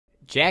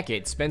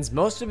Jacket spends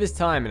most of his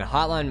time in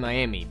Hotline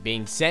Miami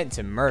being sent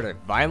to murder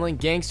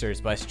violent gangsters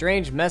by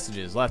strange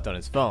messages left on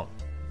his phone.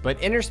 But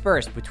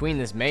interspersed between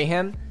this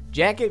mayhem,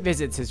 Jacket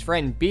visits his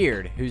friend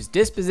Beard, whose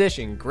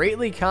disposition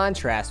greatly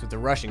contrasts with the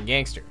Russian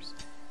gangsters.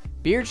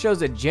 Beard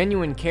shows a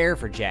genuine care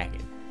for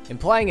Jacket,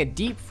 implying a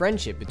deep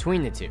friendship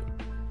between the two.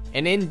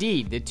 And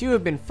indeed, the two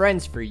have been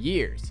friends for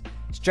years,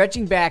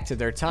 stretching back to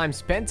their time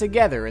spent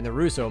together in the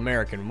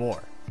Russo-American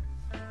War.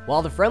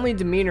 While the friendly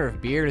demeanor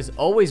of Beard is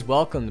always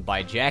welcomed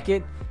by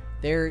Jacket,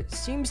 there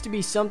seems to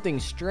be something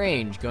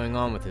strange going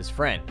on with his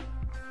friend.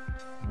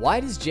 Why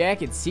does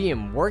Jacket see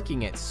him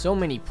working at so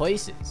many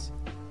places?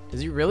 Does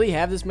he really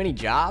have this many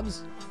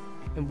jobs?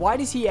 And why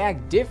does he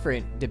act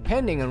different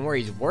depending on where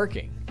he's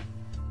working?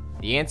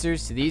 The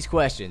answers to these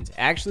questions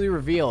actually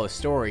reveal a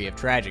story of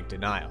tragic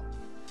denial.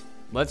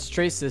 Let's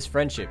trace this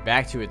friendship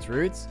back to its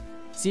roots,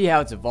 see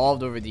how it's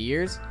evolved over the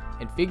years,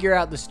 and figure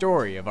out the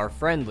story of our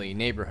friendly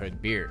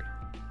neighborhood Beard.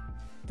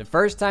 The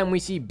first time we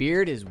see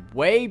Beard is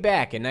way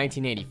back in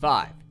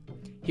 1985.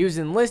 He was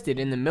enlisted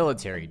in the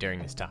military during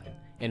this time,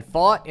 and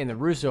fought in the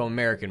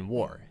Russo-American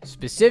War,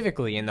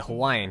 specifically in the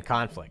Hawaiian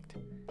conflict.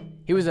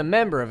 He was a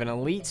member of an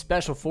elite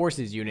special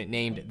forces unit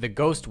named the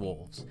Ghost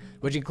Wolves,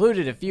 which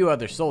included a few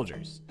other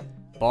soldiers: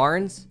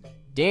 Barnes,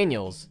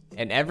 Daniels,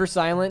 and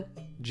ever-silent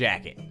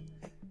Jacket.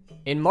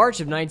 In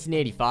March of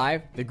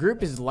 1985, the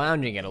group is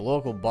lounging at a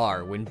local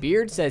bar when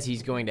Beard says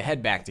he's going to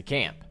head back to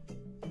camp.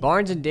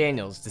 Barnes and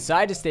Daniels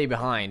decide to stay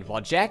behind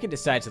while Jacket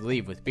decides to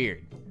leave with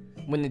Beard.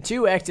 When the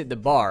two exit the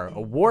bar, a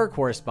war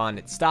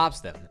correspondent stops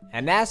them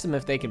and asks them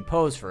if they can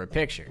pose for a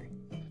picture.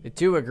 The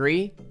two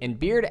agree, and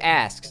Beard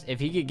asks if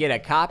he could get a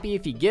copy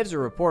if he gives a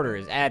reporter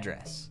his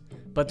address.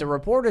 But the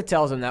reporter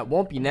tells him that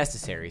won't be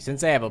necessary since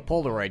they have a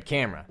Polaroid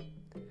camera.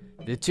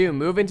 The two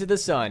move into the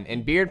sun,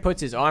 and Beard puts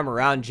his arm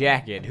around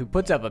Jacket, who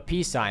puts up a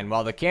peace sign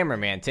while the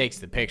cameraman takes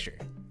the picture.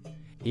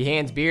 He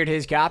hands Beard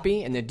his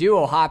copy, and the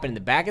duo hop in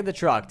the back of the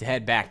truck to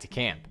head back to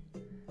camp.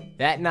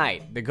 That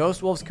night, the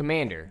Ghost Wolves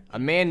commander, a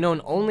man known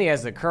only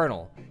as the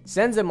Colonel,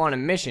 sends them on a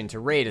mission to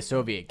raid a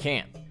Soviet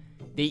camp.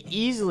 They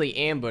easily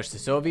ambush the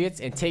Soviets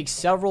and take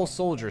several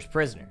soldiers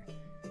prisoner.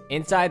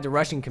 Inside the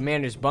Russian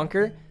commander's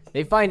bunker,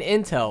 they find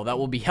intel that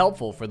will be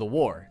helpful for the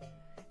war.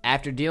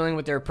 After dealing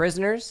with their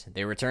prisoners,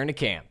 they return to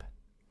camp.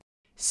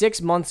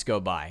 6 months go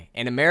by,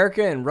 and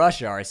America and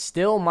Russia are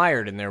still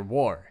mired in their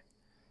war.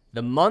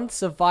 The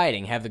months of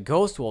fighting have the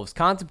Ghost Wolves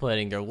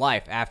contemplating their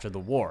life after the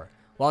war,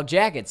 while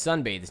Jacket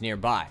sunbathes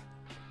nearby.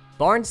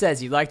 Barnes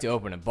says he'd like to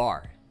open a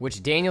bar,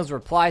 which Daniels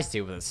replies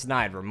to with a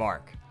snide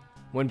remark.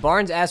 When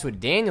Barnes asks what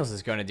Daniels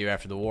is going to do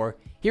after the war,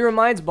 he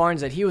reminds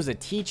Barnes that he was a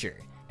teacher,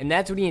 and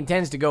that's what he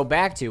intends to go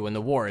back to when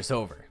the war is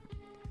over.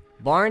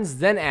 Barnes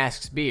then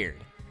asks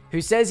Beard,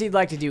 who says he'd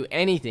like to do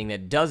anything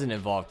that doesn't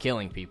involve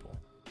killing people.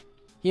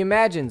 He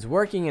imagines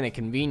working in a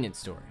convenience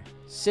store,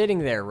 sitting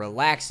there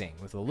relaxing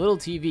with a little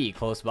TV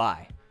close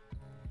by.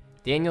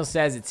 Daniel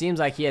says it seems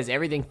like he has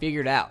everything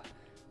figured out,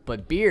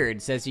 but Beard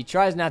says he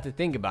tries not to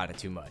think about it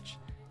too much,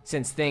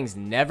 since things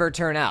never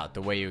turn out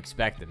the way you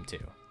expect them to.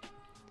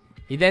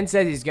 He then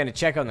says he's going to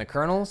check on the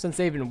Colonel since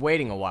they've been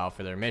waiting a while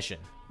for their mission.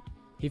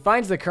 He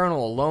finds the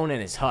Colonel alone in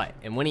his hut,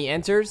 and when he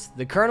enters,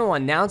 the Colonel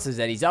announces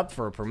that he's up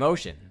for a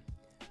promotion.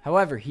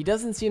 However, he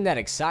doesn't seem that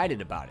excited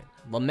about it,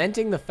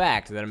 lamenting the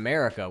fact that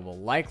America will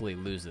likely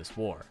lose this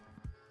war.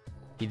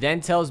 He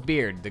then tells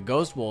Beard the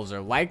Ghost Wolves are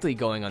likely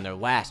going on their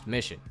last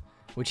mission,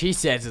 which he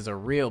says is a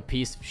real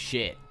piece of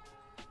shit.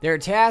 They're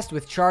tasked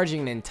with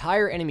charging an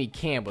entire enemy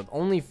camp with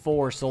only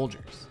 4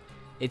 soldiers.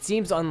 It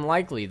seems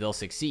unlikely they'll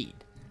succeed.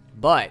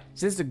 But,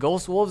 since the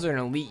Ghost Wolves are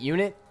an elite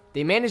unit,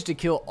 they manage to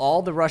kill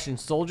all the Russian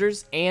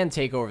soldiers and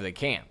take over the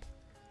camp.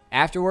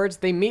 Afterwards,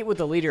 they meet with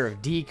the leader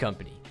of D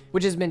Company,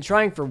 which has been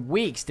trying for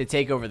weeks to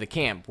take over the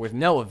camp with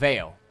no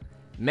avail,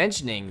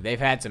 mentioning they've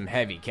had some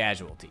heavy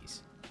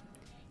casualties.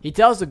 He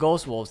tells the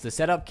Ghost Wolves to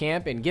set up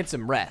camp and get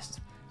some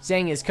rest,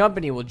 saying his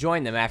company will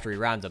join them after he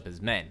rounds up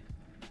his men.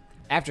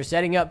 After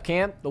setting up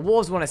camp, the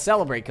Wolves want to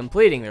celebrate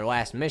completing their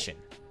last mission.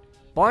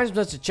 Barnes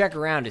wants to check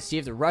around to see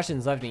if the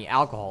Russians left any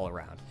alcohol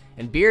around,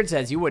 and Beard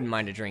says he wouldn't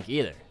mind a drink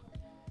either.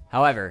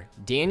 However,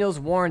 Daniels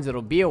warns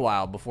it'll be a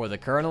while before the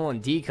Colonel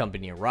and D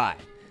Company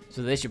arrive,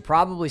 so they should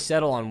probably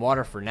settle on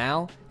water for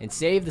now and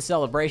save the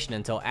celebration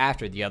until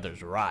after the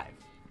others arrive.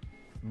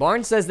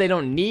 Barnes says they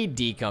don't need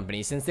D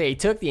Company since they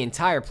took the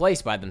entire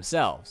place by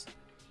themselves,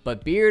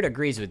 but Beard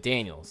agrees with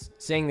Daniels,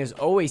 saying there's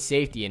always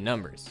safety in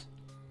numbers.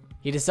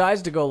 He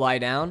decides to go lie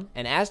down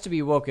and asks to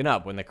be woken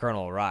up when the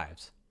Colonel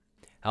arrives.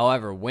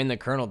 However, when the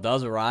Colonel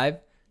does arrive,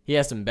 he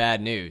has some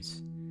bad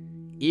news.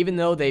 Even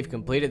though they've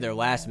completed their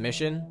last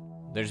mission,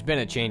 there's been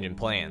a change in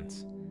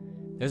plans.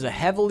 There's a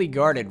heavily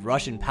guarded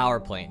Russian power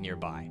plant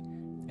nearby,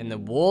 and the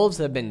Wolves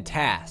have been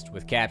tasked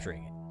with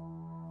capturing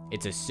it.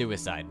 It's a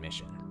suicide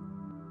mission.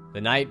 The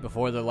night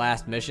before their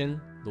last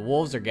mission, the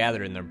Wolves are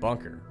gathered in their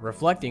bunker,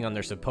 reflecting on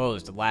their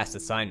supposed last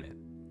assignment.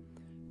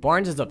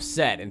 Barnes is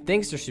upset and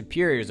thinks their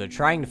superiors are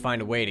trying to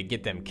find a way to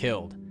get them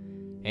killed,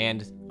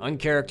 and,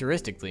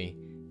 uncharacteristically,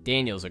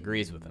 Daniels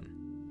agrees with him.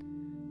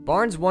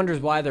 Barnes wonders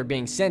why they're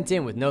being sent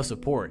in with no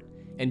support,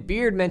 and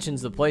Beard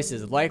mentions the place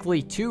is likely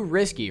too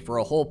risky for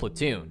a whole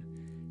platoon,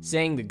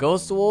 saying the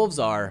ghost wolves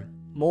are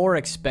more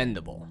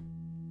expendable.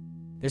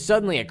 There's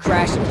suddenly a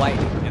crash of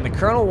lightning, and the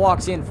colonel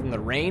walks in from the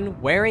rain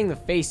wearing the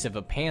face of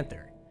a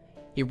panther.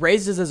 He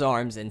raises his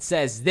arms and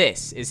says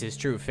this is his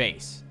true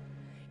face.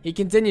 He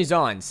continues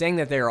on, saying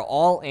that they are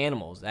all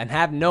animals and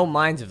have no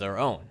minds of their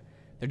own.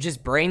 They're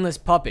just brainless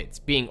puppets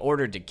being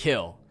ordered to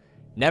kill,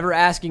 never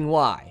asking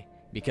why,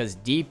 because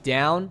deep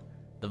down,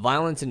 the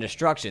violence and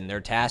destruction they're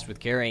tasked with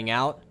carrying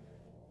out,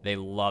 they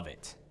love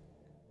it.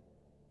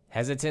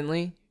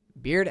 Hesitantly,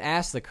 Beard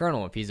asks the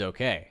colonel if he's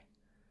okay.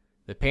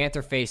 The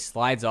panther face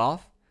slides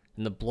off,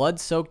 and the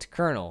blood-soaked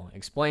colonel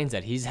explains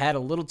that he's had a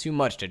little too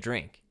much to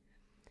drink.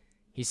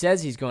 He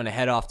says he's going to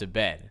head off to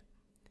bed,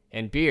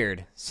 and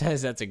Beard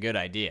says that's a good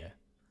idea.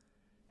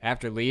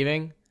 After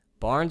leaving,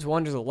 Barnes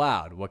wonders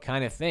aloud what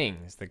kind of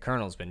things the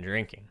colonel's been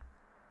drinking.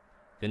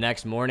 The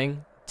next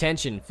morning,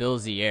 tension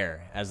fills the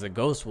air as the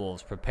Ghost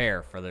Wolves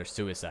prepare for their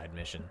suicide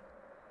mission.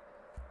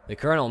 The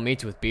colonel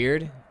meets with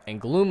Beard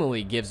and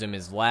gloomily gives him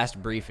his last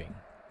briefing,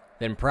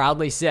 then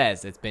proudly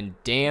says it's been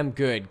damn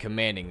good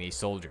commanding these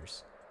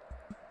soldiers.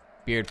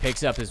 Beard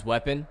picks up his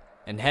weapon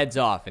and heads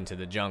off into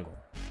the jungle.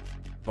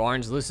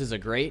 Barnes looses a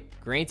grate,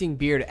 granting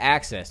Beard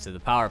access to the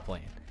power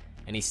plant,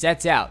 and he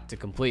sets out to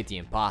complete the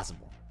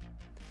impossible.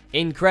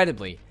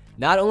 Incredibly,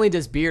 not only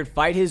does Beard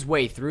fight his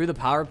way through the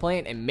power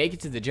plant and make it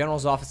to the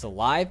general's office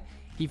alive,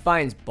 he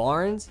finds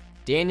Barnes,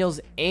 Daniels,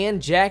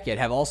 and Jacket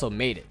have also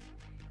made it.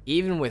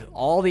 Even with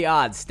all the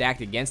odds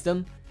stacked against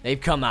them, they've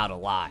come out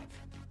alive.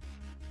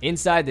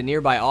 Inside the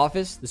nearby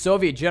office, the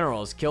Soviet general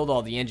has killed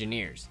all the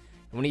engineers,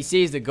 and when he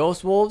sees the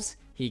Ghost Wolves,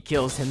 he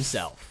kills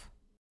himself.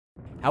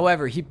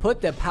 However, he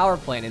put the power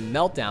plant in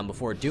meltdown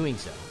before doing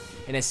so,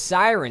 and a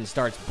siren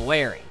starts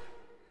blaring.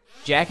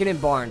 Jacket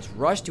and Barnes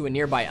rush to a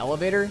nearby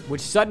elevator,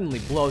 which suddenly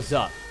blows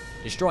up,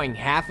 destroying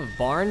half of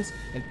Barnes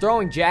and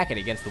throwing Jacket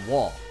against the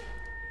wall.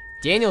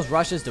 Daniels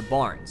rushes to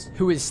Barnes,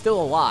 who is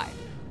still alive,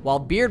 while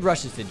Beard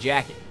rushes to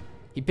Jacket.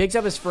 He picks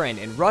up his friend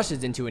and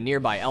rushes into a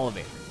nearby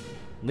elevator,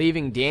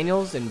 leaving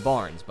Daniels and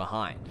Barnes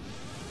behind.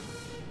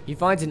 He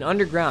finds an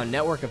underground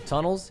network of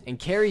tunnels and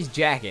carries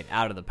Jacket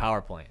out of the power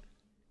plant.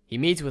 He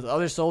meets with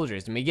other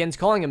soldiers and begins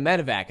calling a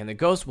medevac in the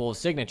Ghost Wolves'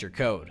 signature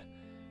code.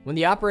 When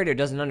the operator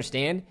doesn't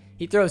understand,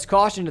 he throws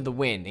caution to the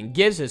wind and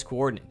gives his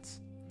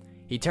coordinates.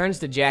 He turns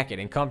to Jacket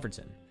and comforts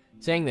him,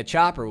 saying the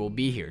chopper will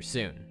be here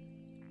soon.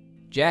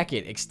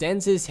 Jacket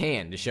extends his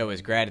hand to show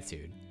his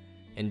gratitude,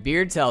 and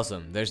Beard tells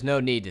him there's no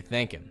need to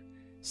thank him,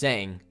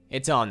 saying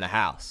it's on the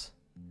house.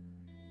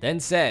 Then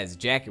says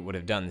Jacket would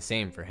have done the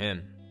same for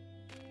him.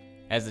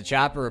 As the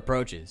chopper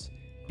approaches,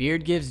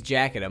 Beard gives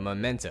Jacket a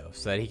memento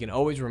so that he can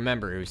always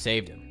remember who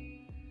saved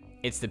him.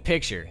 It's the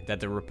picture that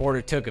the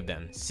reporter took of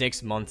them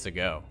 6 months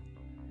ago.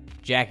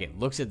 Jacket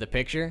looks at the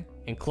picture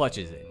and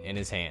clutches it in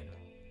his hand.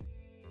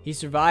 He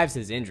survives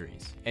his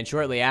injuries, and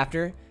shortly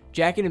after,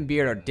 Jacket and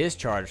Beard are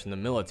discharged from the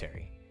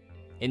military.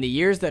 In the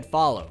years that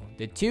follow,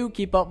 the two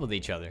keep up with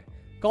each other,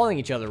 calling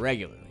each other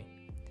regularly.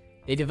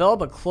 They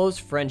develop a close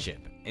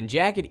friendship, and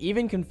Jacket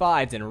even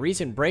confides in a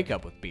recent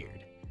breakup with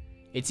Beard.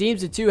 It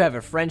seems the two have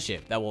a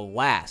friendship that will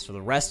last for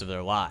the rest of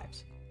their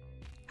lives.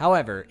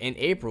 However, in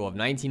April of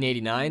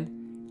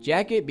 1989,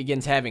 Jacket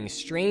begins having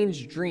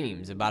strange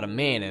dreams about a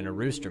man in a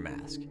rooster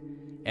mask,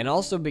 and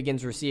also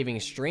begins receiving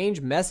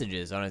strange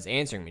messages on his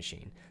answering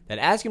machine that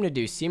ask him to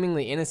do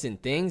seemingly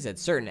innocent things at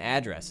certain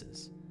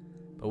addresses.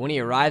 But when he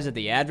arrives at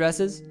the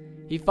addresses,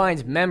 he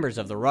finds members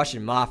of the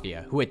Russian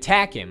mafia who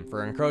attack him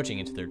for encroaching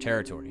into their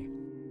territory.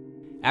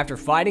 After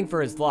fighting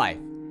for his life,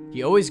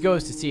 he always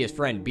goes to see his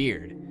friend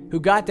Beard, who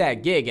got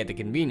that gig at the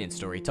convenience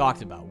store he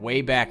talked about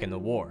way back in the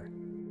war.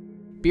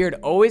 Beard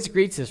always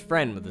greets his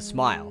friend with a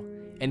smile,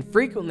 and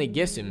frequently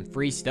gives him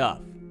free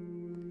stuff.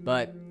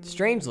 But,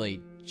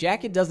 strangely,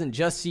 Jacket doesn't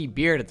just see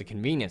Beard at the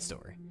convenience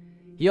store.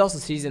 He also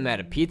sees him at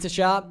a pizza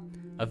shop,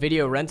 a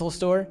video rental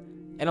store,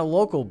 and a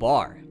local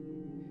bar.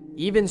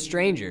 Even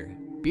stranger,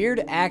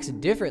 Beard acts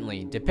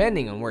differently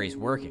depending on where he's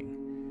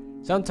working.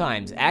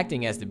 Sometimes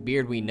acting as the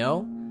Beard we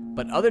know,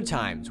 but other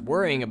times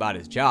worrying about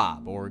his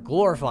job or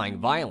glorifying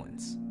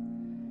violence.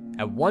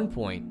 At one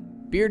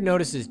point, Beard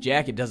notices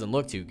Jacket doesn't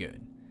look too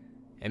good,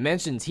 and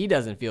mentions he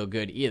doesn't feel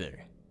good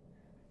either,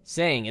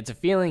 saying it's a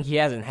feeling he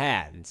hasn't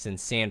had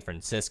since San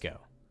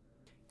Francisco.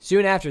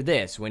 Soon after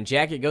this, when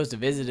Jacket goes to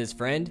visit his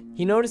friend,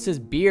 he notices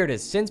Beard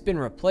has since been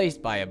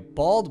replaced by a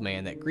bald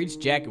man that greets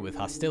Jacket with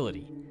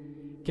hostility.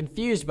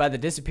 Confused by the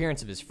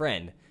disappearance of his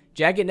friend,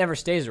 Jacket never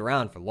stays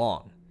around for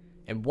long,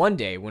 and one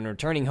day when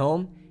returning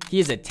home, he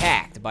is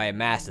attacked by a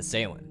masked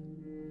assailant.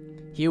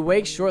 He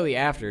awakes shortly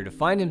after to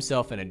find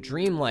himself in a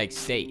dreamlike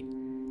state,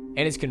 and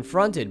is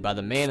confronted by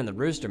the man in the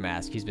rooster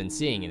mask he's been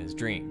seeing in his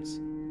dreams.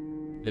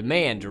 The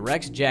man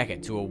directs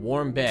Jacket to a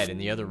warm bed in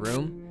the other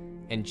room,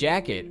 and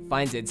Jacket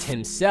finds it's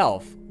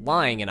himself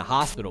lying in a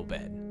hospital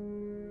bed.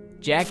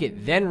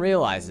 Jacket then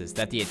realizes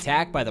that the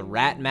attack by the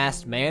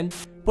rat-masked man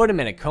put him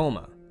in a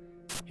coma,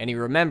 and he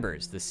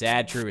remembers the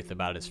sad truth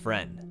about his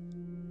friend.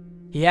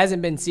 He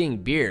hasn't been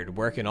seeing Beard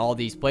work in all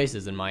these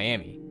places in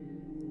Miami,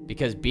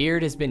 because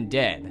Beard has been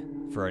dead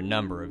for a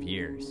number of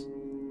years.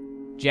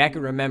 Jacket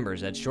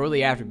remembers that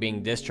shortly after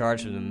being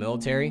discharged from the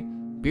military,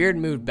 Beard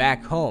moved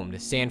back home to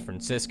San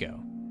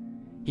Francisco.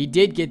 He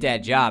did get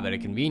that job at a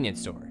convenience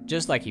store,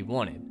 just like he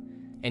wanted,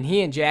 and he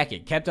and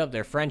Jacket kept up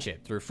their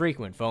friendship through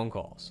frequent phone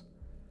calls.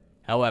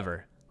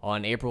 However,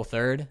 on April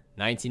 3rd,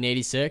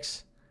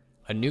 1986,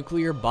 a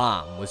nuclear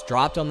bomb was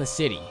dropped on the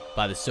city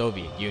by the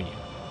Soviet Union.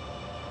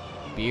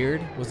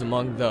 Beard was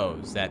among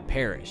those that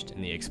perished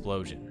in the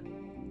explosion.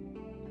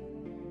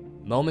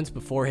 Moments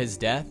before his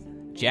death,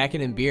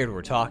 Jacket and Beard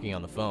were talking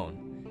on the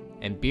phone,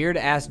 and Beard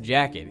asked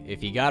Jacket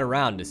if he got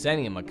around to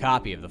sending him a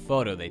copy of the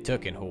photo they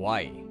took in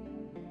Hawaii.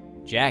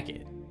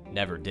 Jacket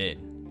never did.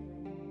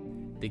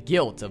 The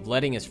guilt of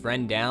letting his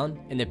friend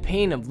down and the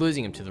pain of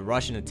losing him to the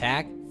Russian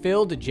attack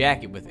filled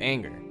Jacket with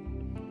anger.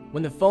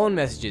 When the phone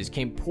messages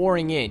came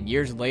pouring in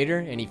years later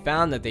and he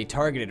found that they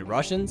targeted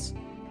Russians,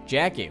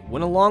 Jacket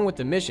went along with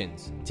the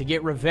missions to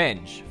get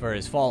revenge for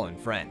his fallen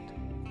friend.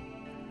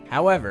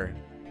 However,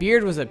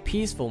 Beard was a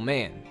peaceful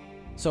man,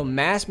 so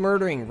mass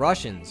murdering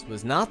Russians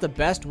was not the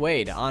best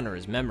way to honor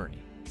his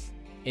memory.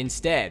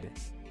 Instead,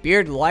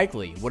 Beard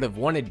likely would have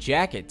wanted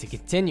Jacket to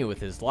continue with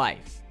his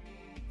life,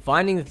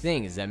 finding the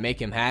things that make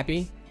him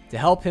happy to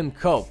help him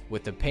cope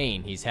with the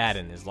pain he's had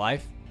in his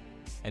life,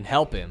 and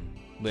help him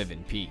live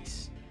in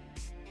peace.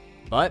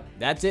 But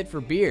that's it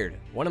for Beard,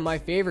 one of my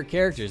favorite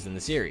characters in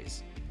the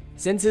series.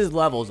 Since his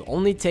levels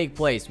only take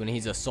place when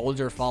he's a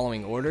soldier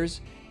following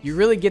orders, you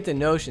really get the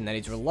notion that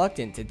he's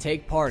reluctant to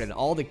take part in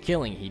all the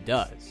killing he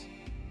does.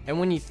 And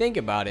when you think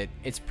about it,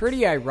 it's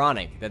pretty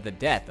ironic that the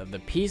death of the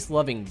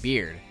peace-loving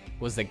Beard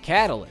was the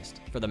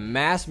catalyst for the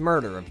mass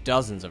murder of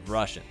dozens of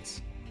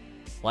Russians.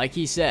 Like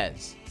he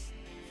says,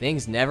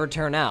 things never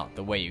turn out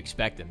the way you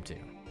expect them to.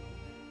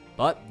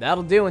 But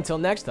that'll do until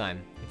next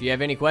time. If you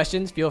have any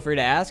questions, feel free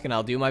to ask and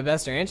I'll do my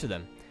best to answer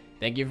them.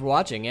 Thank you for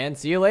watching and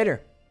see you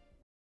later.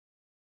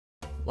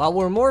 While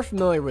we're more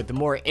familiar with the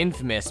more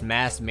infamous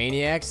mass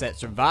maniacs that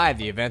survived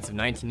the events of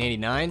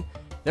 1989,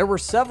 there were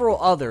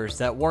several others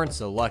that weren't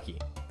so lucky.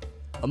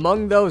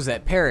 Among those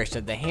that perished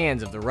at the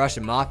hands of the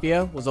Russian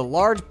mafia was a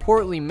large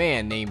portly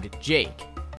man named Jake.